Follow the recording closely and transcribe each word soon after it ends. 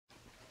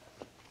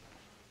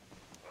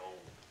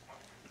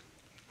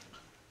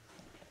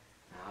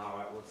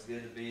It's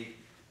good to be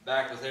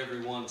back with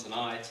everyone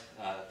tonight.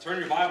 Turn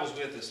your Bibles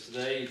with us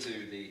today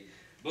to the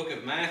book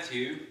of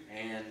Matthew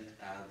and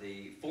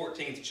the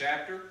 14th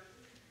chapter.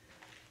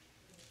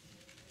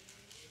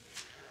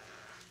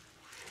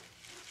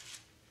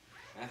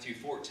 Matthew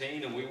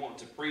 14, and we want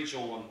to preach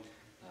on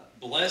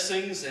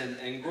blessings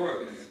and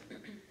growth.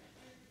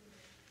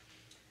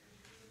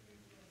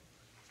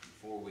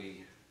 Before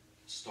we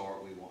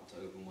start, we want to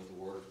open with a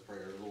word of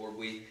prayer. Lord,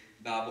 we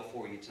bow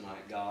before you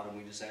tonight, God, and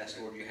we just ask,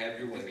 Lord, you have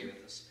your way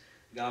with us.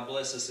 God,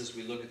 bless us as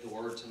we look at the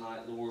word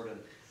tonight, Lord, and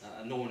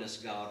anoint us,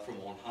 God, from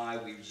on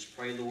high. We just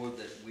pray, Lord,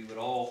 that we would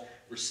all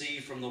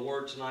receive from the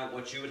word tonight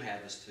what you would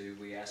have us to.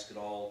 We ask it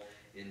all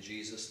in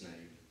Jesus'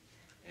 name,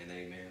 and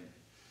amen.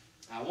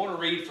 I want to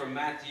read from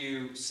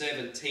Matthew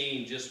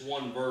 17, just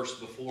one verse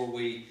before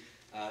we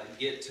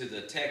get to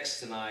the text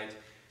tonight.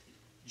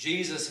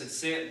 Jesus had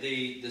sent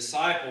the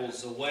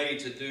disciples away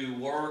to do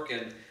work,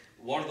 and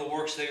one of the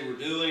works they were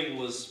doing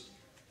was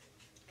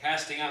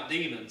casting out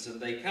demons.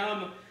 And they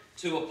come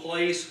to a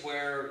place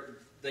where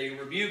they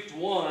rebuked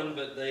one,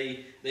 but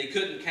they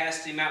couldn't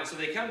cast him out. So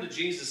they come to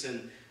Jesus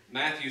in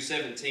Matthew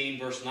 17,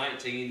 verse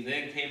 19.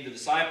 Then came the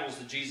disciples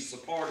to Jesus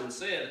apart and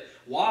said,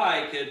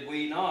 why could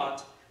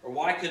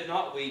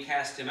not we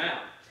cast him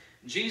out?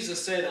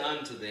 Jesus said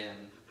unto them,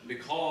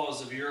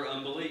 because of your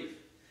unbelief.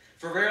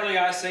 For verily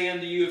I say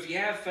unto you, if ye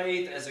have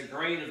faith as a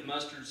grain of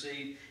mustard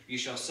seed, ye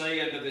shall say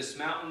unto this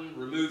mountain,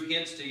 remove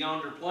hence to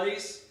yonder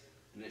place,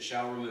 and it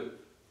shall remove.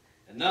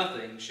 And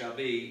nothing shall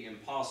be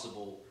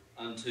impossible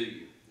unto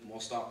you. And we'll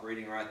stop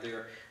reading right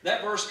there.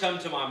 That verse come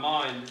to my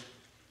mind.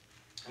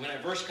 When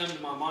that verse come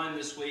to my mind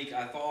this week,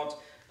 I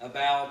thought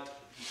about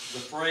the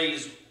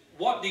phrase,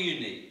 what do you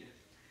need?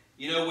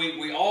 You know,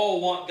 we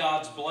all want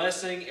God's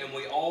blessing, and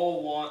we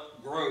all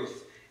want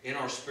growth in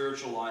our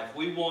spiritual life.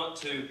 We want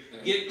to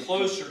get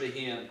closer to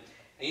him.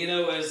 And you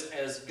know,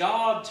 as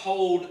God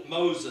told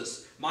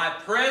Moses, my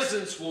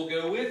presence will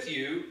go with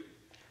you,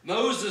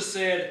 Moses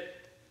said,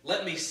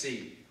 let me see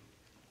you.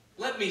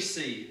 Let me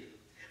see you.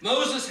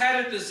 Moses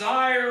had a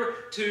desire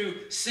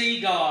to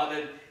see God,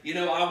 and you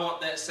know, I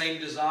want that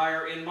same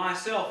desire in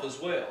myself as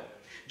well.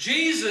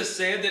 Jesus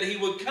said that he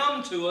would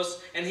come to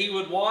us and he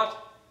would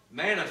what?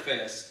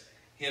 Manifest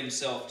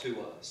himself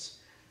to us.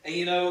 And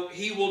you know,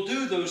 he will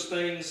do those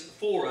things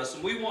for us.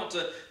 And we want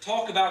to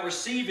talk about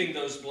receiving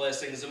those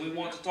blessings, and we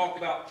want to talk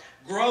about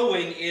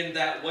growing in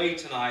that way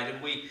tonight.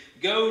 And we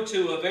go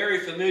to a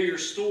very familiar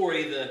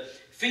story, the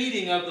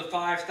feeding of the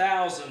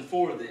 5,000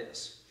 for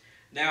this.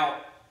 Now,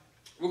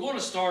 we're going to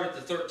start at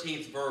the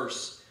 13th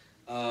verse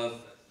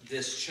of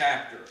this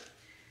chapter.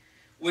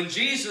 When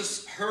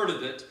Jesus heard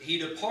of it, he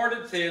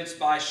departed thence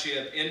by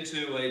ship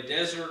into a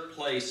desert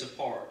place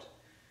apart.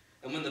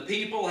 And when the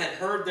people had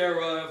heard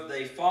thereof,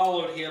 they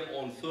followed him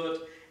on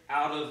foot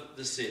out of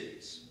the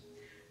cities.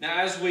 Now,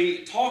 as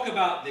we talk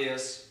about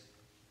this,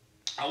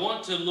 I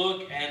want to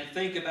look and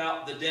think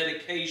about the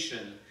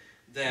dedication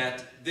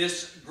that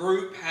this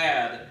group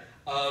had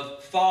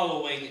of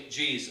following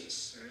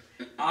Jesus.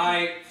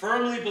 I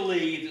firmly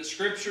believe that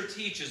Scripture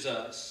teaches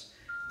us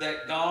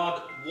that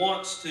God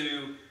wants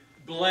to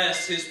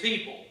bless his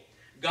people.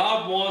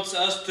 God wants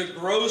us to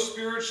grow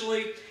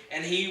spiritually,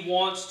 and he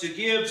wants to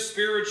give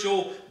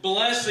spiritual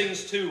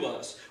blessings to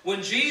us.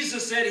 When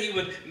Jesus said he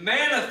would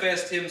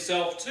manifest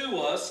himself to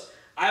us,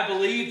 I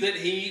believe that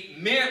he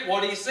meant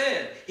what he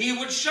said. He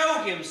would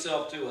show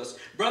himself to us.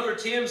 Brother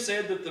Tim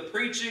said that the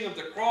preaching of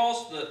the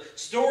cross, the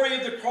story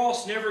of the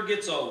cross never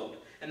gets old.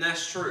 And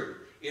that's true.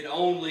 It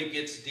only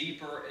gets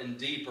deeper and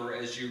deeper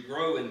as you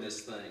grow in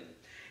this thing.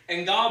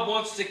 And God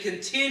wants to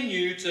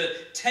continue to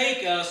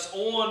take us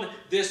on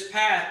this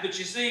path. But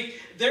you see,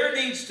 there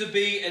needs to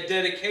be a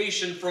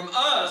dedication from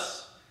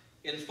us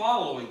in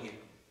following him.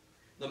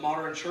 The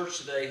modern church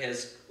today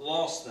has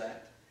lost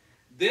that.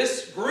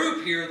 This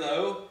group here,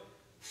 though,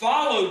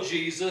 followed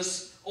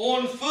Jesus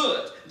on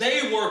foot.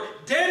 They were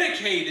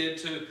dedicated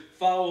to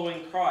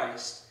following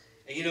Christ.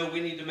 And you know,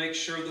 we need to make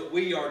sure that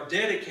we are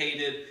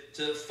dedicated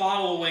to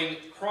following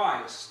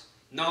Christ.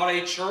 Not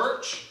a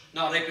church,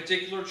 not a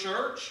particular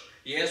church.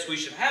 Yes, we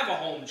should have a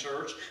home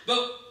church,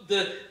 but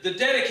the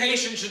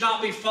dedication should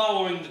not be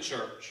following the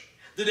church.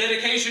 The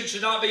dedication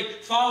should not be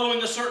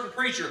following a certain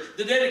preacher.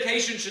 The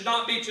dedication should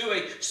not be to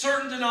a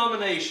certain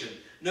denomination.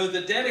 No,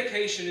 the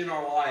dedication in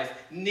our life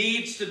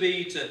needs to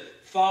be to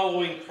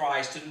following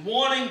Christ and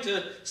wanting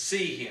to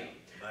see him.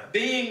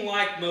 Being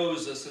like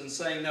Moses and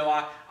saying, no,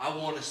 I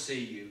want to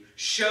see you.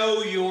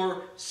 Show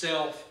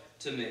yourself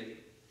to me.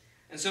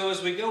 And so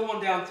as we go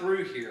on down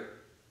through here,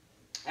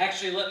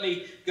 actually, let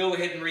me go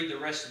ahead and read the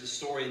rest of the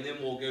story, and then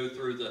we'll go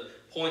through the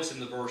points in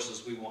the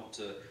verses we want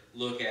to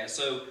look at.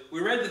 So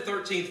we read the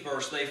 13th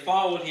verse. They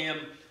followed him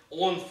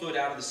on foot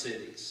out of the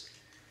cities.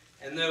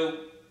 And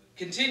though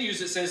continues,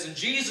 it says, and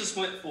Jesus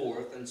went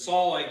forth and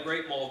saw a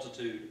great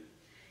multitude,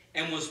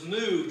 and was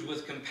moved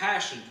with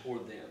compassion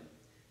toward them,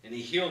 and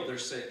he healed their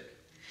sick.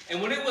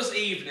 And when it was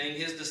evening,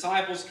 his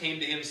disciples came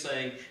to him,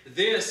 saying,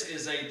 this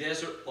is a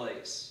desert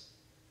place,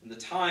 and the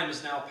time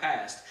is now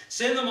past.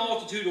 Send the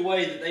multitude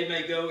away, that they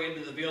may go into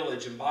the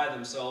village and buy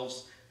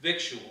themselves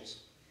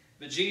victuals.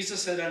 But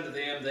Jesus said unto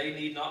them, They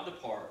need not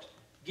depart.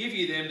 Give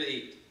ye them to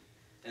eat.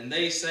 And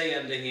they say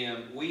unto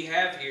him, We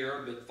have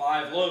here but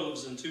 5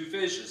 loaves and 2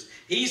 fishes.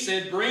 He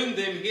said, Bring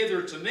them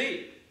hither to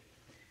me.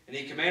 And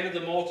he commanded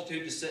the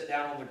multitude to sit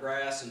down on the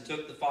grass, and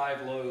took the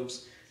 5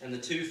 loaves and the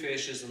 2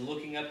 fishes, and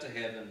looking up to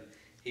heaven,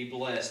 he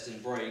blessed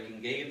and brake,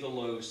 and gave the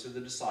loaves to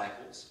the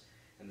disciples,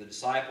 and the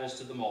disciples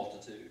to the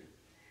multitude.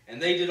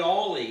 And they did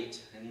all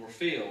eat, and were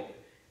filled,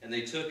 and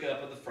they took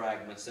up of the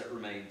fragments that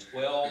remained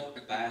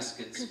 12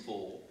 baskets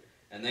full.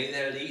 And they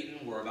that had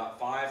eaten were about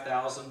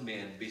 5,000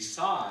 men,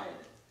 beside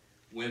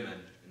women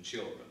and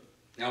children.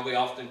 Now we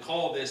often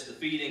call this the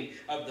feeding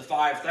of the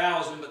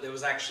 5,000, but there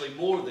was actually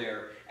more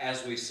there,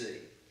 as we see.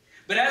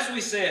 But as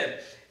we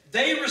said,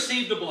 they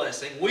received a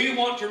blessing. We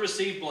want to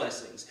receive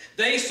blessings.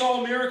 They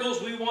saw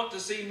miracles. We want to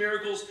see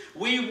miracles.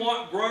 We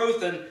want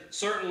growth, and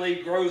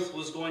certainly growth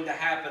was going to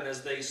happen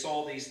as they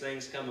saw these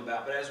things come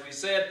about. But as we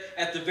said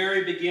at the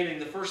very beginning,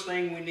 the first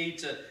thing we need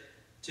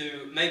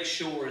to make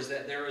sure is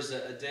that there is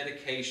a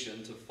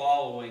dedication to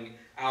following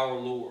our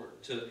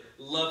Lord, to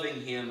loving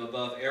Him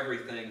above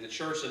everything. The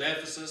church at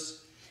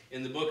Ephesus,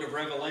 in the book of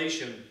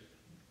Revelation,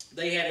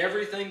 they had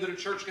everything that a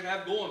church could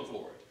have going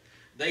for it.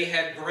 They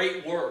had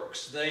great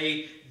works.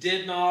 They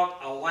did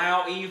not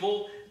allow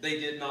evil. They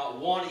did not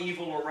want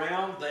evil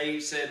around. They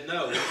said,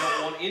 no, we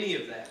don't want any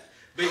of that.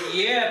 But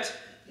yet,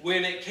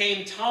 when it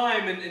came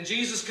time, and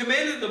Jesus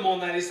commended them on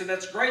that, He said,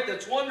 that's great,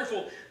 that's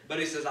wonderful. But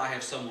He says, I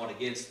have somewhat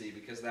against thee,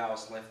 because thou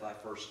hast left thy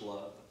first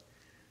love.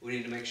 We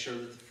need to make sure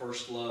that the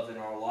first love in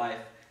our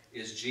life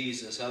is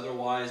Jesus.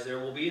 Otherwise, there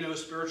will be no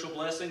spiritual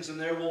blessings, and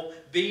there will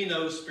be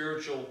no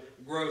spiritual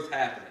growth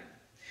happening.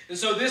 And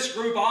so this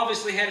group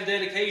obviously had a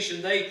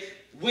dedication. They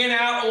went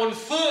out on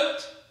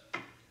foot.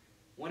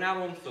 Went out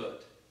on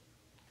foot.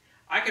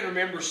 I can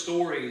remember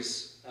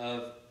stories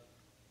of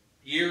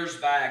years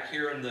back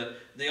here in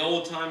the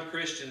old-time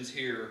Christians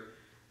here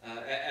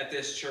at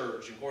this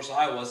church. Of course,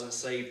 I wasn't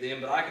saved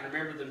then, but I can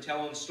remember them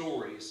telling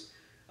stories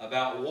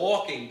about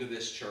walking to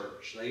this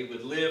church. They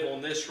would live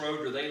on this road,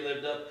 or they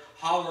lived up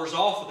hollers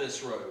off of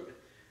this road.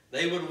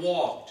 They would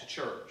walk to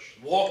church.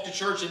 Walk to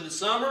church in the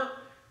summer.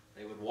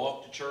 They would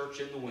walk to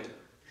church in the winter.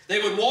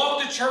 They would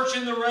walk to church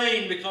in the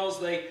rain because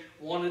they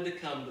wanted to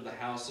come to the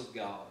house of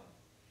God.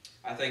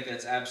 I think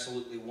that's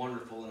absolutely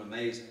wonderful and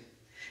amazing.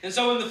 And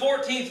so in the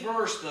 14th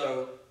verse,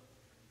 though,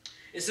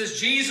 it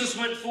says, Jesus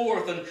went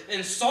forth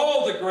and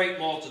saw the great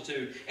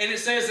multitude. And it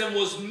says, and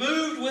was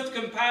moved with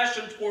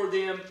compassion toward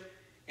them,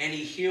 and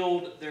He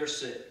healed their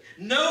sick.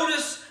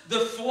 Notice the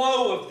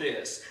flow of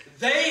this.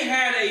 They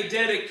had a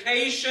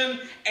dedication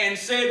and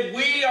said,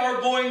 we are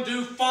going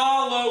to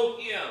follow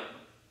Him.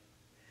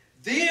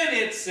 Then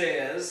it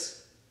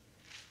says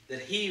that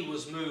He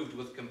was moved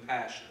with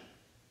compassion.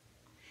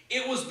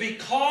 It was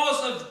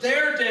because of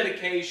their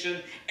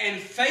dedication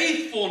and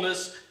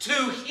faithfulness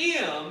to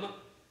Him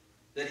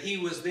that He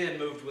was then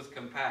moved with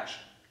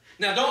compassion.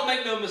 Now, don't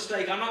make no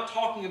mistake, I'm not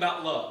talking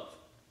about love.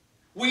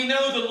 We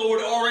know the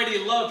Lord already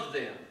loved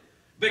them,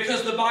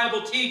 because the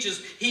Bible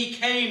teaches He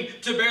came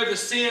to bear the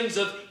sins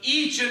of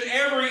each and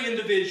every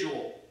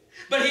individual.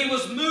 But He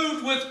was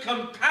moved with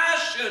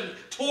compassion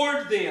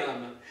toward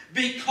them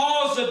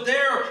because of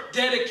their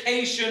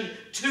dedication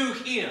to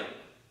Him.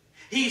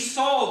 He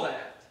saw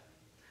that.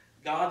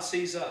 God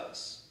sees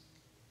us.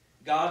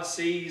 God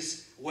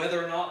sees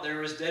whether or not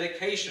there is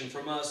dedication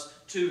from us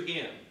to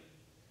Him.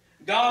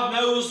 God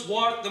knows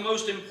what the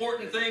most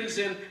important things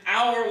in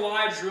our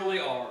lives really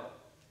are.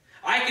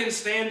 I can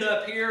stand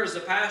up here as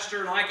a pastor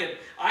and I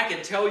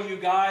can tell you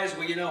guys,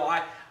 well, you know,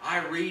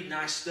 I read and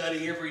I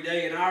study every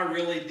day and I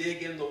really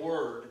dig in the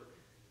Word.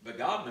 But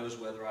God knows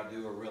whether I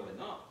do or really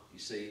not, you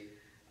see.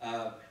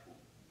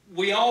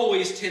 We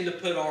always tend to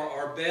put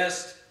our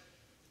best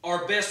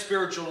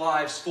spiritual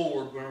lives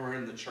forward when we're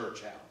in the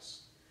church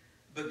house.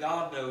 But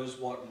God knows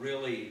what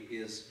really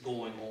is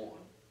going on.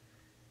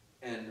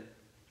 And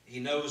He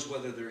knows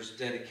whether there's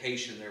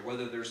dedication there,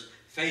 whether there's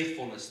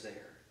faithfulness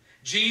there.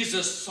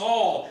 Jesus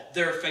saw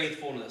their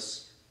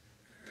faithfulness.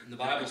 And the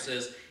Bible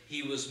says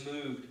He was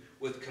moved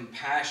with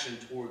compassion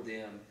toward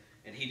them.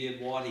 And He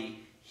did what? He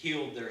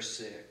healed their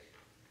sick.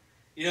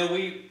 You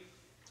know,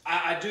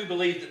 I do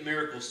believe that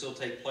miracles still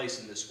take place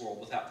in this world,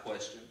 without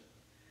question.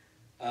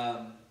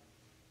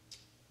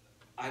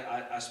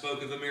 I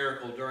spoke of a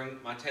miracle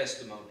during my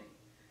testimony.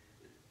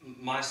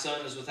 My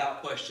son is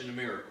without question a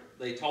miracle.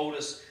 They told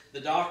us, the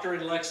doctor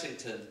in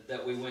Lexington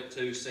that we went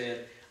to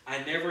said,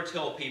 I never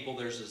tell people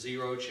there's a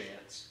 0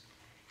 chance.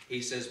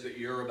 He says, but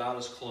you're about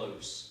as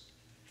close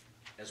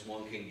as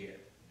one can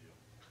get.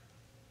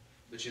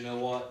 But you know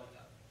what?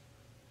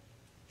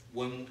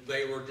 When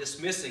they were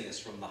dismissing us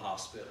from the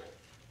hospital,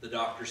 the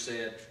doctor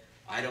said,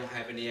 I don't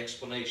have any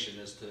explanation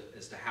as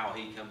to how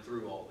he come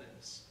through all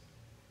this.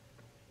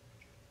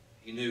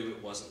 He knew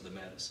it wasn't the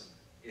medicine.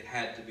 It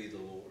had to be the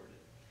Lord.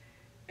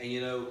 And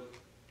you know,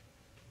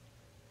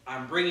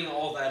 I'm bringing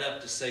all that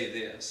up to say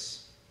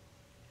this.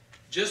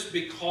 Just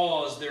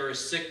because there is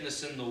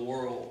sickness in the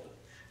world,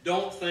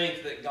 don't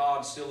think that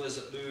God still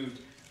isn't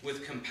moved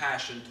with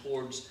compassion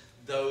towards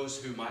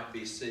those who might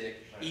be sick,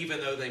 even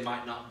though they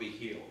might not be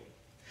healed.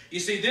 You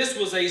see, this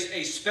was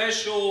a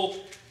special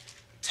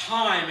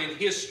time in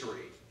history.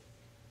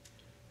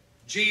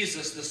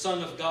 Jesus, the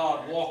Son of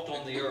God, walked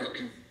on the earth.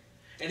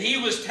 And He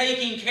was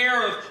taking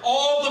care of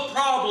all the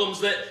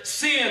problems that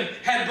sin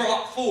had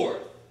brought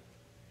forth.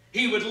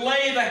 He would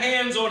lay the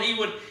hands on, He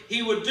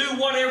would do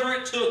whatever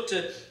it took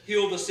to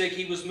heal the sick.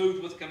 He was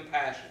moved with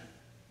compassion.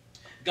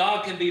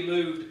 God can be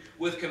moved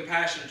with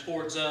compassion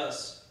towards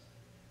us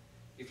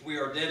if we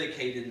are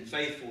dedicated and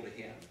faithful to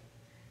Him.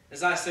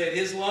 As I said,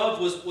 His love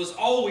was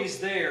always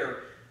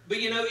there, but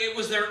you know, it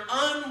was their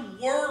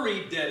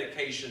unworried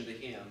dedication to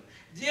Him.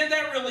 Yeah,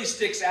 that really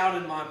sticks out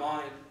in my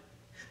mind.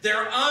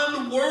 Their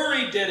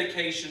unworried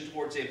dedication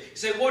towards Him. You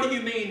say, what do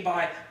you mean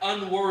by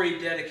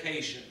unworried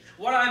dedication?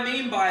 What I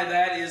mean by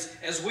that is,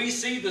 as we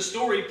see the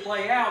story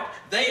play out,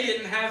 they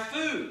didn't have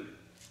food.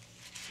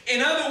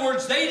 In other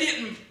words, they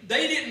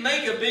didn't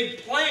make a big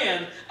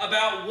plan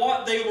about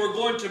what they were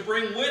going to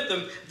bring with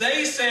them.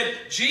 They said,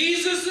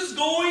 Jesus is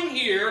going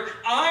here.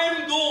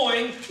 I'm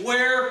going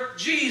where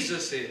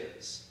Jesus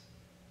is.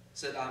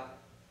 Said, I'm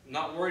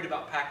not worried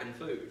about packing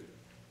food.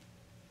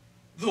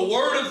 The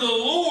word of the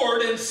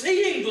Lord and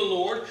seeing the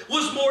Lord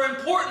was more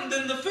important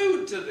than the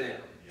food to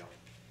them. Yeah.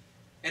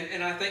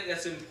 And I think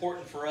that's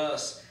important for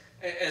us.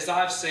 As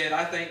I've said,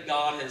 I think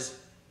God has...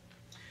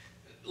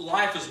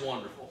 Life is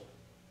wonderful.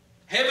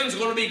 Heaven's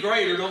going to be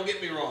greater, don't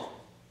get me wrong.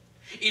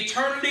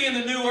 Eternity in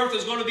the new earth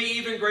is going to be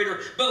even greater.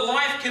 But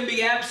life can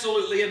be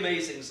absolutely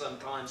amazing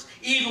sometimes,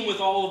 even with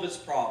all of its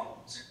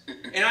problems.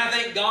 And I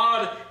think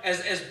God,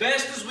 as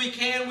best as we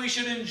can, we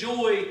should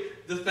enjoy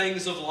the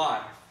things of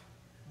life.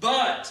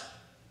 But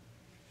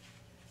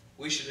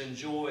we should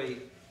enjoy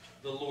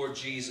the Lord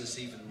Jesus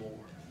even more.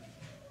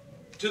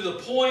 To the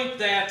point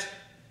that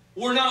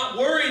we're not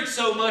worried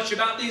so much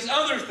about these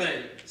other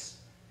things.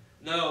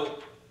 No,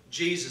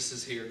 Jesus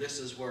is here. This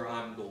is where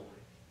I'm going.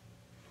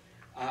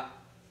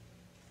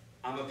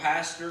 I'm a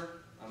pastor.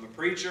 I'm a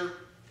preacher.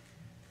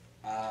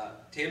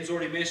 Tim's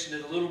already mentioned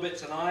it a little bit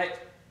tonight.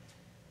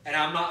 And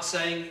I'm not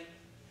saying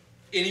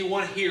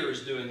anyone here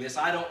is doing this.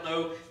 I don't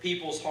know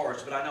people's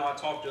hearts, but I know I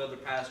talk to other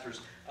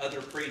pastors,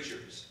 other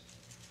preachers.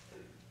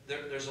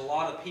 There's a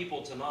lot of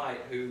people tonight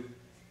who,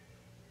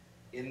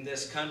 in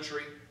this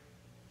country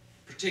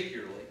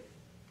particularly,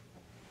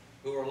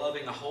 who are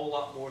loving a whole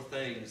lot more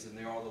things than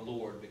they are the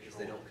Lord because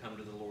they don't come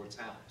to the Lord's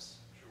house.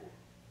 Sure.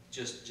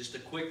 Just a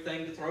quick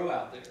thing to throw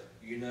out there.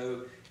 You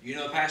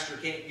know, pastor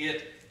can't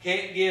get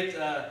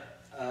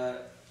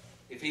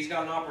if he's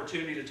got an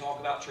opportunity to talk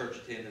about church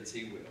attendance,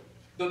 he will.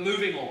 But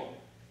moving on.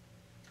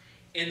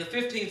 In the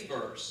 15th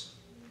verse,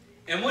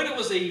 and when it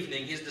was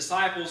evening, his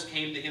disciples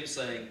came to him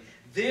saying,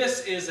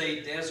 "This is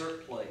a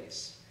desert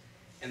place,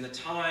 and the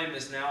time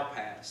is now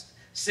past.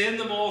 Send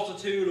the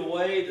multitude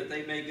away that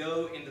they may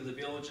go into the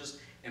villages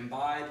and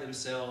buy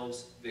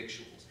themselves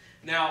victuals."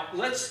 Now,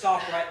 let's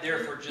stop right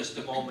there for just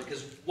a moment,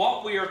 because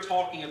what we are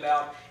talking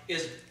about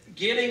is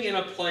getting in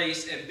a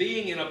place and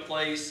being in a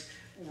place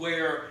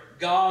where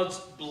God's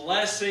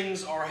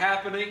blessings are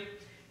happening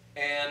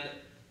and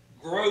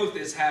growth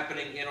is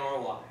happening in our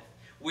life.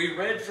 We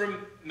read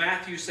from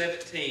Matthew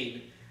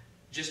 17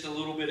 just a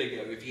little bit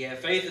ago. If you have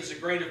faith as a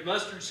grain of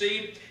mustard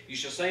seed, you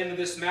shall say unto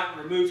this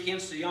mountain, remove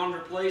hence to yonder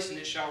place, and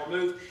it shall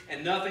remove,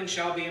 and nothing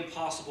shall be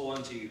impossible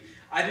unto you.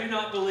 I do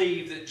not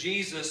believe that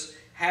Jesus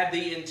had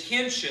the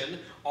intention,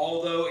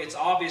 although it's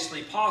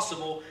obviously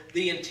possible,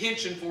 the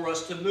intention for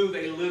us to move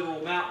a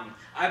literal mountain.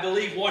 I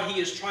believe what he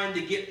is trying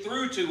to get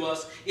through to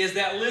us is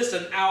that,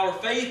 listen, our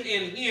faith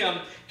in him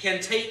can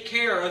take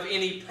care of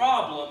any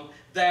problem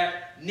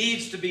that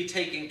needs to be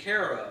taken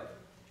care of.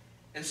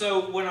 And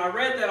so when I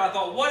read that, I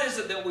thought, what is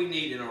it that we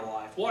need in our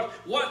life?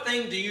 What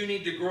thing do you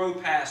need to grow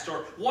past?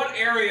 Or what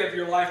area of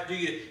your life do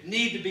you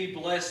need to be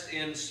blessed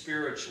in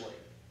spiritually?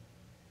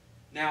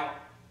 Now,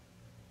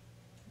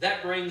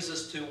 that brings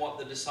us to what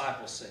the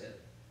disciples said.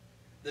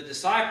 The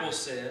disciples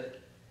said,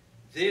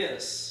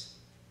 this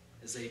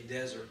is a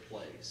desert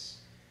place.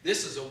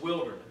 This is a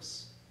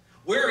wilderness.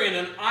 We're in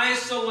an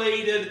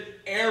isolated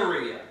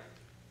area.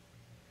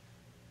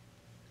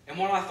 And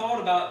when I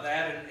thought about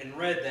that and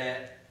read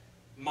that,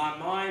 my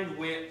mind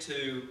went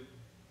to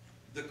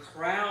the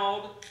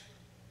crowd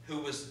who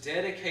was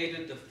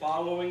dedicated to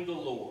following the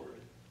Lord,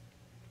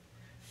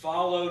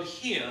 followed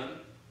him,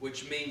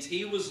 which means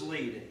he was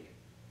leading,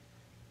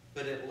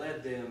 but it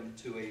led them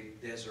to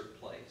a desert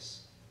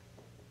place.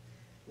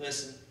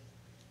 Listen,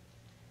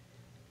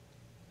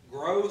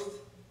 growth,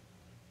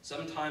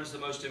 sometimes the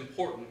most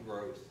important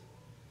growth,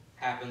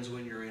 happens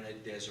when you're in a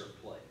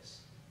desert place.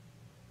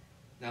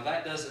 Now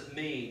that doesn't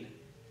mean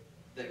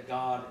that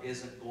God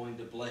isn't going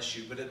to bless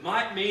you, but it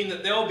might mean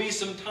that there'll be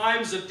some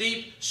times of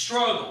deep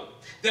struggle.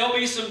 There'll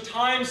be some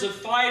times of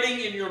fighting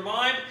in your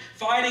mind,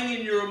 fighting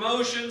in your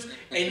emotions,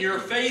 and your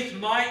faith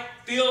might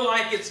feel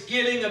like it's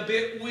getting a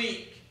bit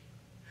weak.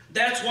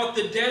 That's what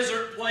the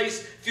desert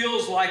place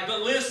feels like.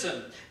 But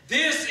listen,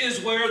 this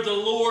is where the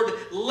Lord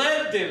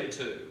led them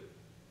to.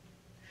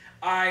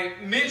 I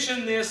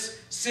mention this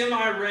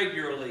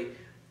semi-regularly.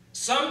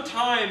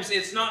 sometimes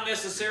it's not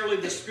necessarily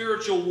the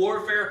spiritual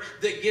warfare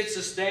that gets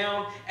us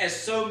down as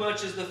so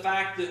much as the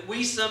fact that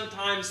we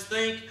sometimes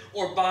think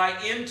or buy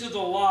into the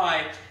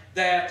lie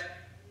that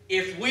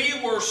if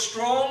we were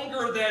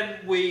stronger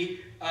than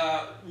we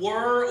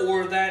were,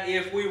 or that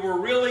if we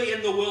were really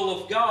in the will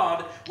of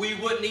God, we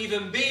wouldn't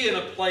even be in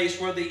a place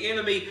where the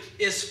enemy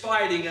is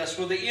fighting us,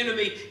 where the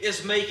enemy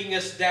is making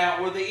us doubt,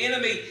 where the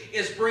enemy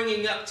is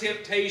bringing up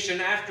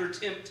temptation after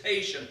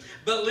temptation.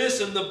 But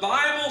listen, the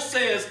Bible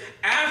says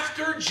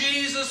after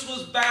Jesus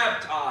was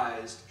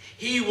baptized,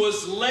 he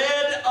was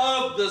led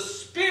of the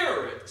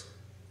Spirit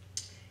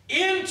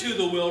into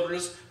the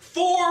wilderness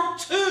for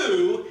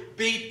to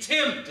be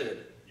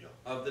tempted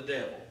of the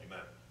devil.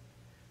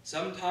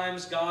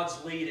 Sometimes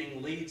God's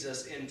leading leads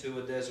us into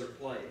a desert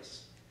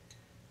place.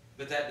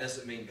 But that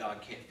doesn't mean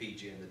God can't feed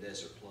you in the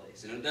desert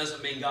place. And it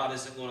doesn't mean God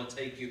isn't going to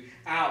take you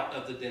out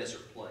of the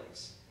desert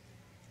place.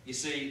 You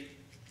see,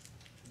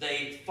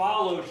 they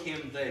followed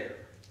him there.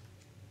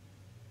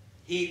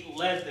 He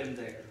led them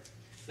there.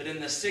 But in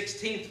the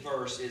 16th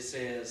verse it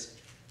says,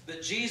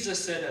 "But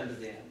Jesus said unto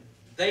them,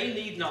 They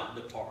need not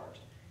depart.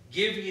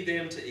 Give ye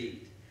them to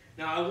eat."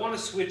 Now, I want to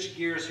switch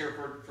gears here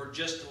for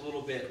just a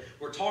little bit.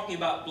 We're talking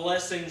about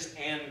blessings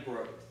and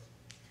growth.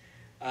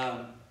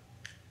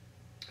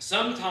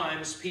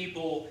 Sometimes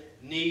people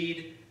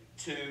need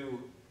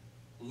to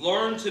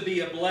learn to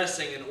be a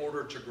blessing in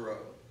order to grow.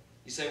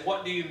 You say,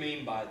 what do you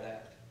mean by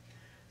that?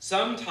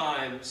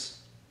 Sometimes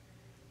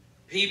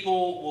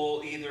people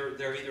will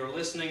they're either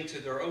listening to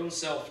their own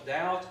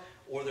self-doubt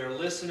or they're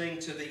listening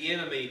to the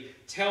enemy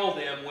tell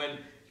them when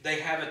they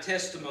have a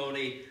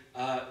testimony,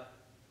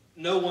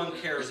 no one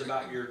cares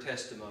about your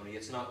testimony.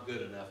 It's not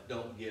good enough.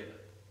 Don't give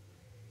it.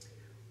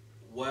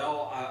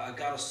 Well, I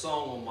got a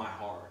song on my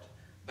heart,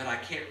 but I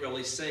can't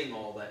really sing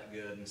all that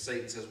good. And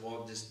Satan says,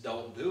 well, just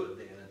don't do it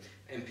then.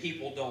 And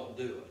people don't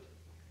do it.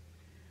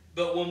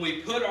 But when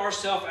we put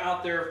ourselves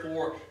out there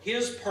for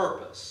his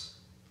purpose,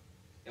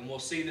 and we'll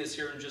see this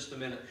here in just a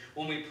minute,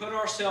 when we put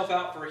ourselves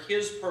out for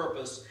his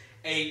purpose,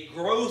 a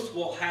growth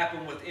will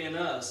happen within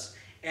us.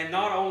 And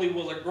not only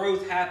will a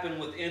growth happen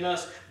within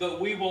us,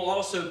 but we will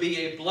also be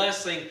a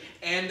blessing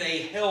and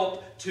a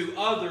help to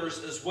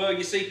others as well.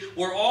 You see,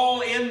 we're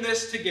all in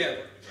this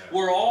together.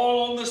 We're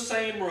all on the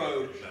same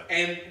road.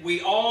 And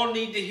we all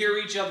need to hear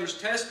each other's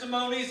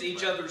testimonies,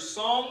 each other's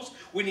songs.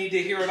 We need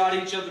to hear about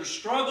each other's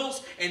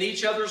struggles and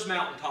each other's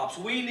mountaintops.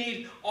 We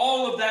need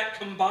all of that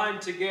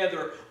combined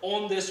together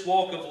on this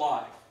walk of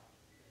life.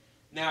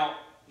 Now,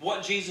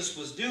 what Jesus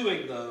was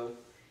doing, though,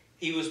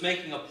 he was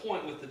making a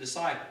point with the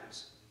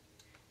disciples.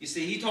 You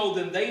see, he told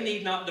them, they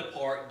need not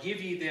depart,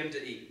 give ye them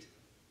to eat.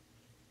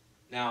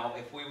 Now,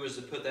 if we was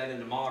to put that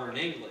into modern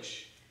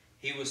English,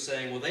 he was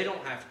saying, well, they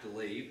don't have to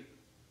leave.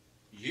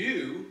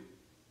 You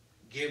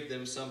give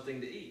them something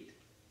to eat.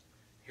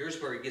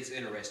 Here's where it gets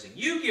interesting.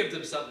 You give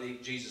them something,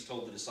 Jesus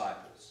told the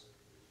disciples.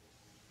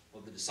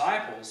 Well, the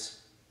disciples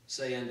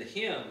say unto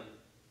him,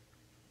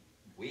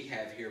 we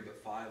have here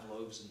but 5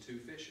 loaves and 2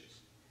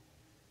 fishes.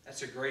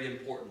 That's a great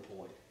important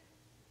point.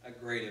 A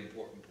great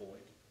important point.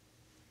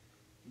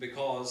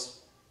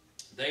 Because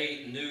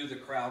they knew the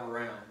crowd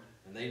around,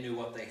 and they knew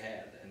what they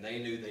had, and they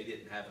knew they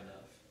didn't have enough.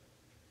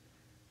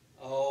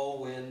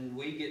 Oh, when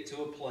we get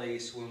to a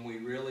place when we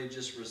really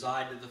just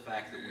reside to the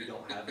fact that we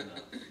don't have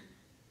enough,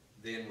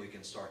 then we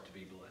can start to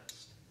be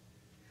blessed.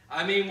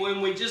 I mean,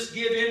 when we just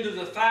give in to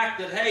the fact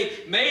that,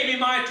 hey, maybe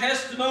my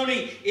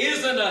testimony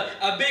isn't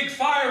a big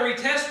fiery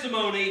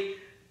testimony,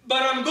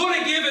 but I'm going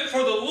to give it for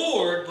the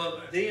Lord,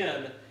 but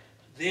then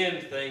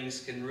things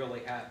can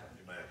really happen.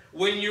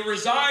 When you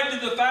reside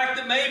to the fact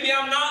that maybe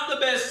I'm not the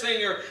best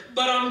singer,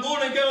 but I'm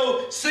going to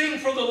go sing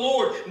for the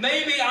Lord.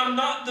 Maybe I'm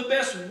not the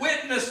best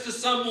witness to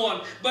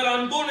someone, but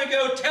I'm going to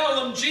go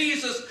tell them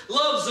Jesus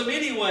loves them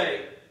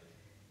anyway.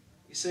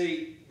 You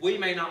see, we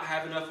may not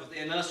have enough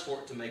within us for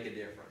it to make a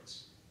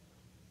difference.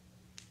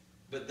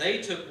 But they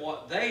took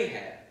what they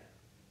had,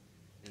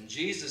 and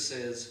Jesus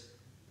says,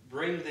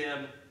 bring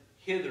them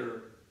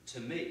hither to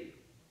me.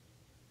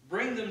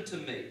 Bring them to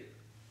me.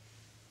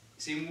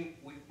 See,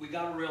 we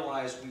got to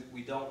realize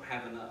we don't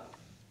have enough.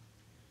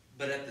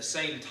 But at the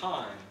same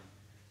time,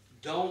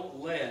 don't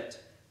let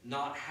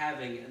not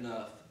having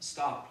enough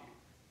stop you.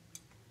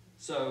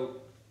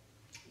 So,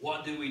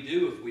 what do we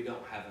do if we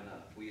don't have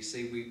enough? Well, you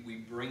see,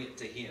 we bring it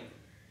to him.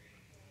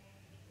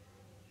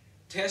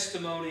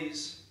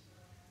 Testimonies,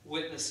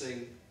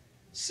 witnessing,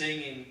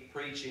 singing,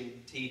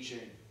 preaching,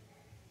 teaching,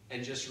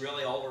 and just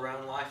really all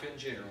around life in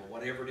general,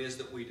 whatever it is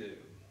that we do.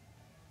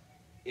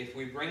 If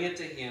we bring it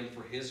to him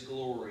for his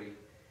glory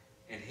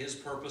and his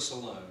purpose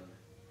alone,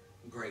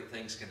 great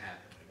things can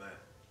happen. Amen.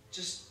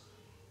 Just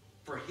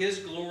for his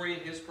glory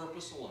and his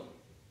purpose alone.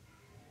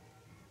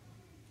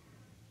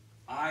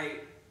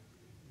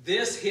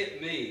 This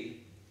hit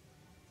me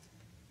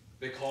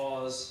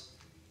because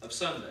of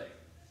Sunday.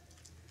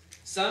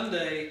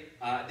 Sunday,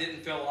 I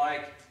didn't feel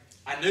like,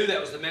 I knew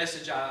that was the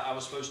message I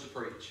was supposed to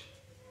preach.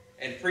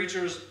 And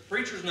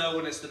preachers know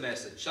when it's the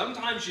message.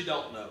 Sometimes you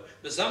don't know.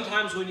 But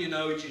sometimes when you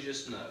know it, you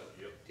just know.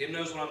 Yep. Tim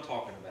knows what I'm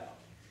talking about.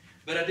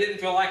 but I didn't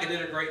feel like I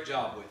did a great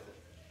job with it.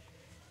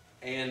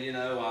 And, you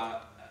know,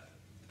 I'm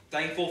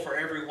thankful for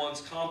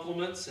everyone's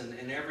compliments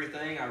and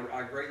everything.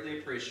 I greatly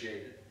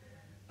appreciate it.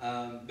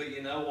 But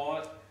you know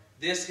what?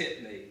 This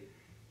hit me.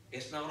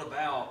 It's not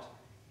about,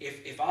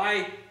 if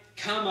I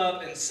come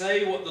up and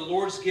say what the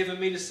Lord's given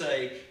me to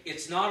say,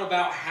 it's not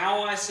about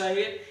how I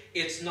say it.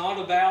 It's not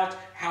about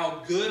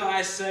how good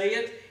I say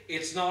it.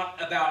 It's not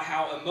about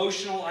how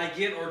emotional I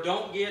get or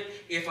don't get.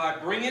 If I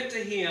bring it to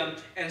Him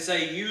and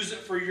say, use it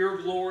for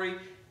your glory,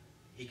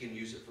 He can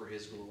use it for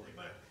His glory.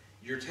 Amen.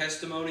 Your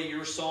testimony,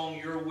 your song,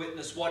 your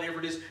witness, whatever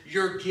it is,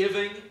 you're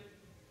giving,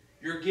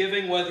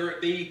 whether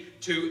it be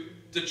to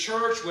the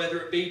church, whether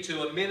it be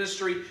to a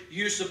ministry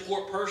you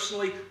support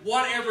personally,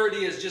 whatever it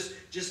is,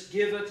 just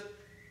give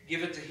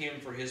it to Him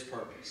for His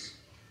purpose.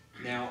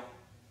 Now,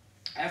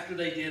 after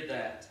they did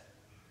that,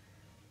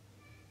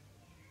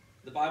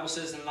 the Bible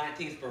says in the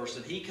 19th verse,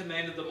 and He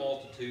commanded the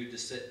multitude to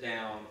sit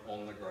down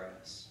on the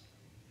grass.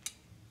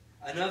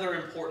 Another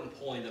important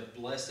point of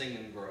blessing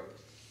and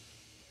growth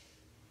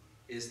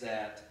is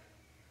that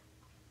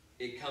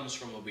it comes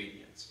from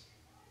obedience.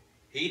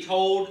 He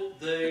told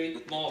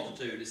the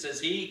multitude, it says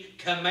He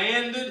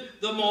commanded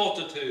the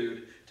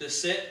multitude to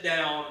sit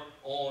down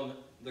on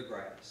the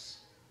grass.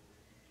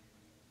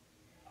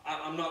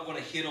 I'm not going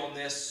to hit on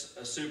this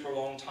a super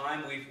long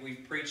time.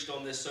 We've preached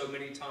on this so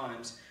many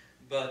times,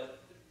 but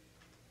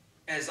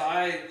as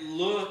I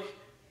look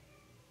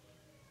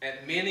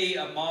at many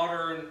a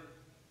modern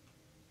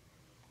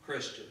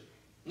Christian,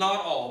 not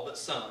all, but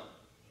some,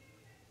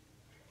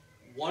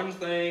 one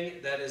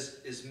thing that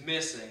is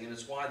missing, and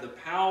it's why the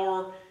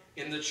power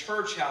in the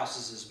church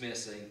houses is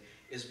missing,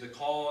 is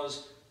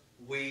because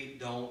we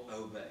don't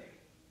obey.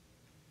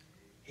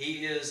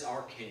 He is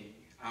our King,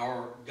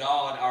 our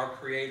God, our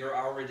Creator,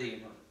 our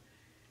Redeemer.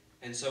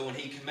 And so when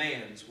He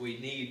commands, we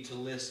need to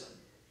listen.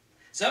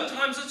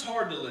 Sometimes it's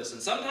hard to listen.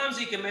 Sometimes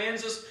He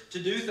commands us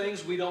to do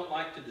things we don't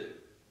like to do.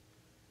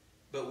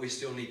 But we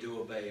still need to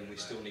obey and we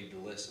still need to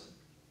listen.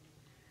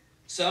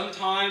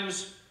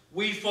 Sometimes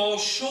we fall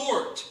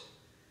short.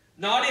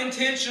 Not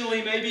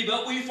intentionally maybe,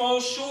 but we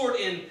fall short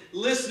in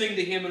listening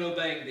to Him and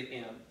obeying to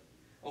Him.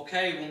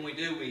 Okay, when we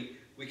do,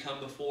 we come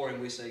before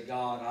and we say,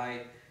 God,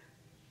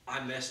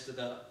 I messed it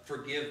up.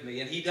 Forgive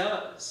me. And He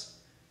does.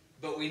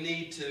 But we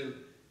need to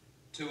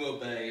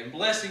obey. And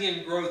blessing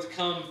and growth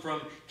come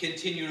from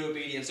continued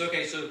obedience.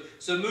 Okay,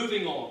 so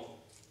moving on.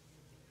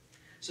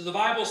 So the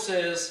Bible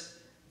says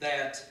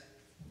that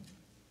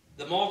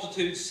the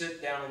multitude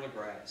sit down on the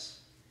grass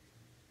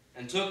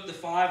and took the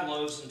 5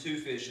 loaves and 2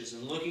 fishes,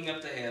 and looking up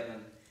to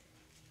heaven,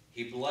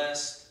 He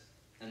blessed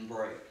and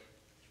brake.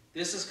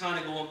 This is kind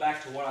of going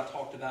back to what I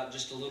talked about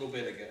just a little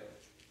bit ago.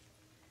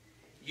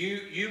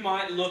 You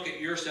might look at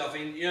yourself,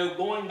 and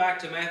going back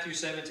to Matthew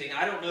 17,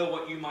 I don't know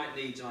what you might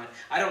need tonight.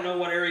 I don't know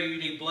what area you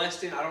need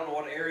blessed in. I don't know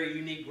what area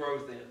you need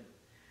growth in.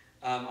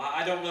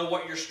 I don't know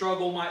what your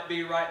struggle might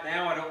be right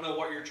now. I don't know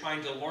what you're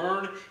trying to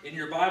learn in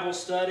your Bible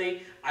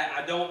study.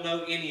 I don't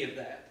know any of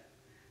that.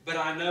 But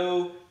I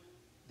know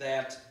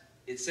that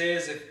it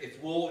says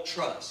if we'll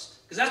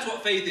trust, because that's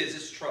what faith is,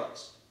 it's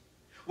trust.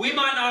 We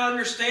might not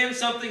understand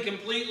something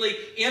completely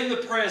in the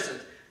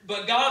present,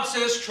 but God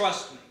says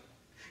trust me.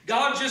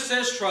 God just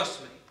says,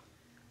 trust me.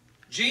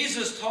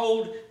 Jesus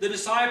told the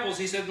disciples,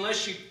 He said,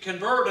 unless you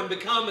convert and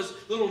become as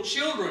little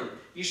children,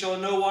 you shall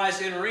in no wise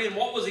enter in.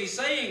 What was He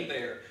saying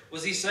there?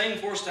 Was He saying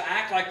for us to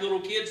act like little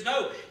kids?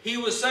 No. He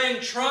was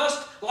saying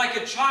trust like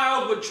a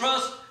child would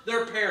trust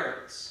their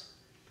parents.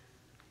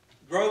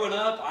 Growing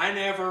up, I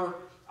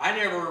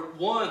never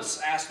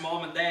once asked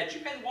Mom and Dad, did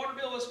you pay the water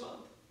bill this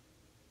month?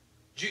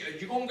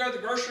 You going to go to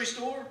the grocery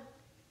store?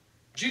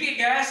 Did you get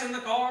gas in the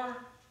car?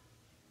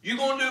 You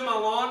going to do my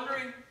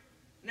laundry?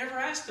 Never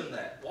asked them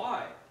that.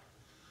 Why?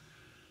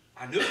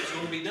 I knew it was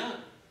going to be done.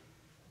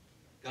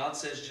 God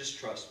says, just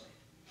trust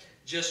me.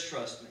 Just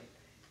trust me.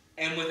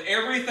 And with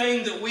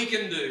everything that we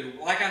can do,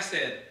 like I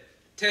said,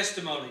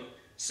 testimony,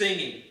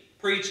 singing,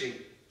 preaching,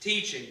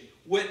 teaching,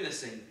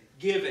 witnessing,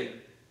 giving,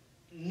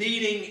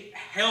 needing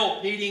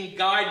help, needing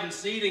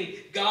guidance, needing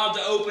God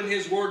to open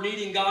His Word,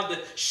 needing God to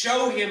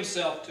show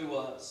Himself to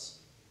us.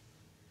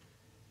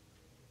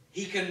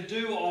 He can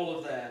do all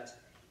of that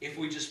if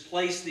we just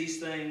place these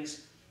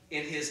things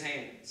in His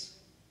hands.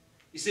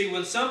 You see,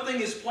 when something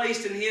is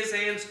placed in His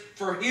hands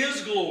for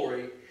His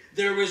glory,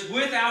 there is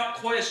without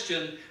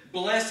question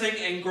blessing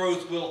and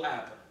growth will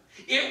happen.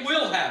 It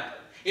will happen.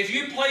 If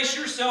you place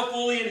yourself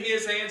fully in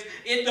His hands,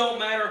 it don't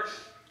matter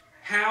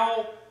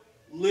how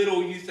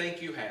little you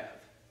think you have.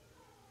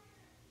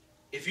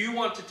 If you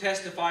want to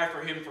testify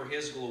for Him for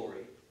His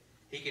glory,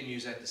 He can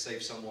use that to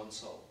save someone's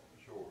soul.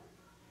 Sure.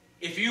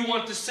 If you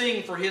want to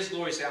sing for His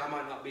glory, say, I'm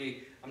not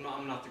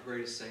the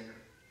greatest singer.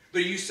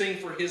 But you sing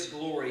for His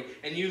glory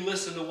and you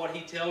listen to what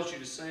He tells you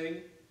to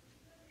sing,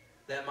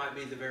 that might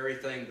be the very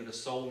thing that a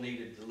soul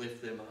needed to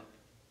lift them up.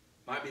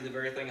 Might be the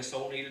very thing a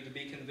soul needed to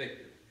be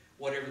convicted,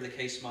 whatever the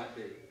case might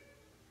be.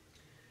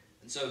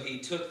 And so He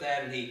took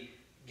that and He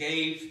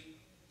gave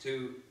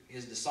to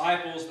His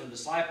disciples, and the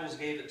disciples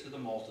gave it to the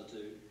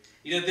multitude.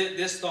 You know,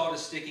 this thought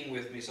is sticking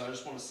with me, so I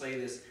just want to say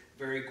this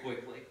very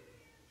quickly.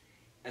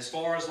 As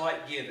far as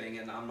like giving,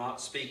 and I'm not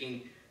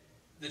speaking,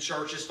 the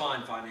church is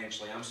fine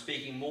financially. I'm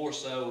speaking more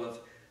so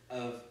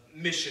of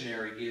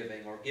missionary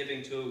giving or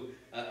giving to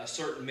a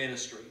certain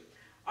ministry.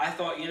 I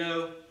thought, you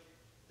know,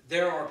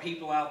 there are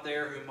people out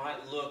there who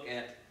might look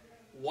at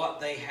what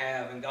they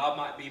have, and God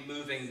might be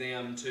moving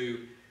them to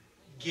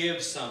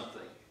give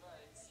something.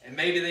 And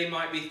maybe they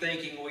might be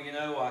thinking, well, you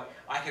know,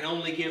 I can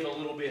only give a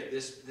little bit.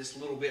 This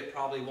little bit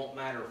probably won't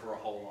matter for a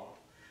whole lot.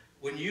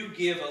 When you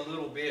give a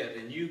little bit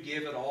and you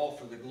give it all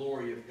for the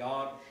glory of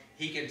God,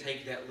 He can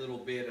take that little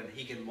bit and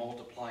He can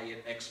multiply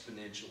it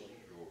exponentially.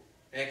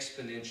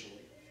 Exponentially.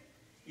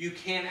 You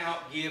can't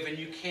outgive and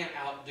you can't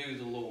outdo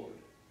the Lord.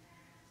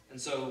 And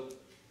so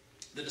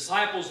the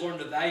disciples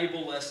learned a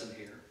valuable lesson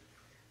here.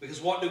 Because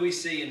what do we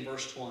see in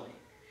verse 20?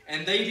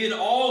 And they did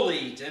all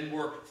eat and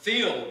were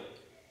filled,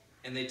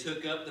 and they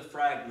took up the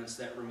fragments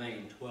that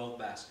remained, 12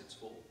 baskets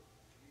full.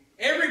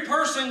 Every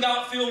person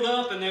got filled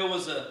up, and there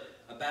was a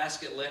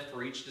basket left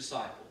for each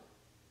disciple.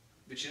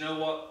 But you know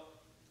what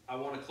I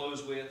want to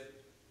close with?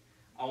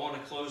 I want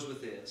to close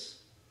with this.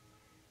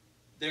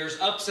 There's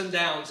ups and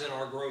downs in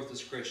our growth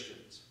as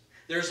Christians.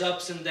 There's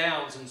ups and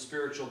downs in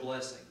spiritual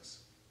blessings.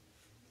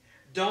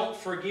 Don't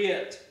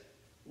forget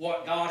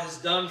what God has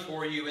done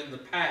for you in the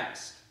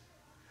past,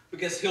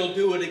 because He'll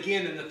do it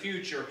again in the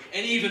future,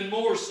 and even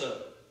more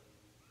so.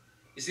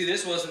 You see,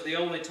 this wasn't the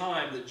only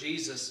time that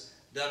Jesus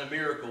done a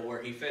miracle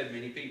where He fed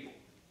many people.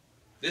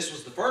 This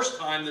was the first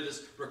time that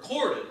is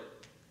recorded.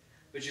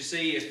 But you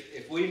see,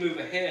 if we move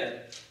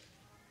ahead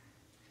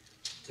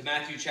to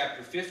Matthew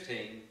chapter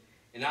 15,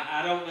 and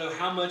I don't know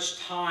how much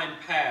time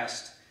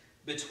passed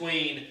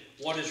between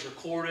what is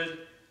recorded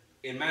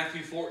in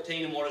Matthew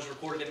 14 and what is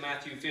recorded in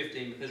Matthew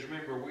 15, because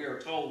remember, we are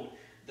told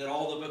that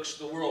all the books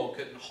of the world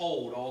couldn't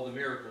hold all the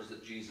miracles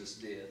that Jesus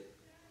did.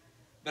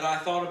 But I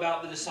thought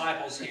about the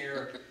disciples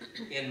here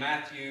in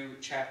Matthew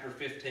chapter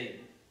 15.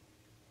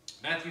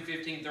 Matthew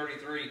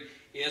 15:33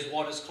 is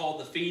what is called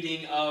the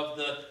feeding of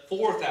the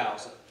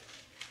 4,000.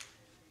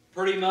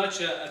 Pretty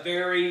much a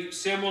very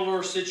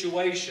similar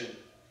situation.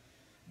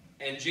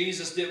 And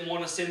Jesus didn't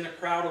want to send the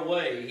crowd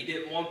away. He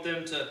didn't want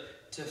them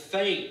to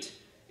faint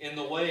in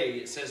the way,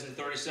 it says in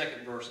the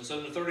 32nd verse. And so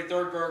in the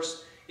 33rd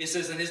verse, it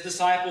says, and His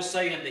disciples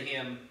say unto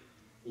Him,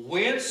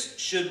 Whence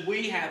should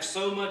we have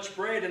so much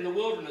bread in the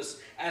wilderness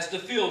as to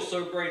fill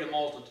so great a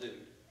multitude?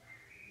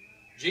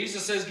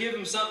 Jesus says, give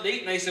them something to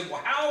eat. And they said,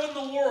 well, how in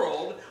the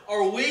world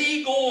are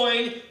we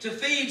going to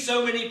feed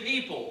so many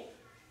people?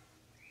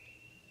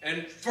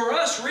 And for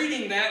us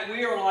reading that,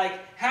 we are like,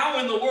 how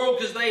in the world?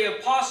 Because they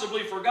have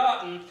possibly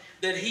forgotten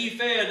that He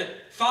fed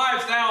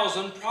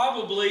 5,000,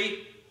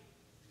 probably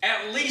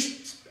at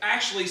least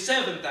actually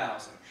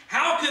 7,000.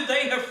 How could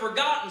they have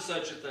forgotten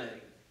such a thing?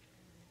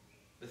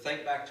 But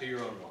think back to your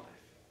own life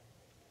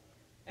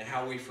and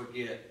how we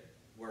forget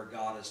where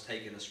God has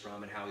taken us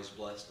from and how He's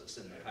blessed us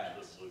in the past.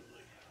 Absolutely.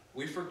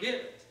 We forget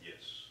it.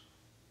 Yes.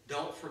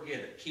 Don't forget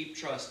it. Keep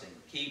trusting.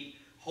 Keep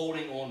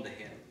holding on to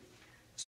Him.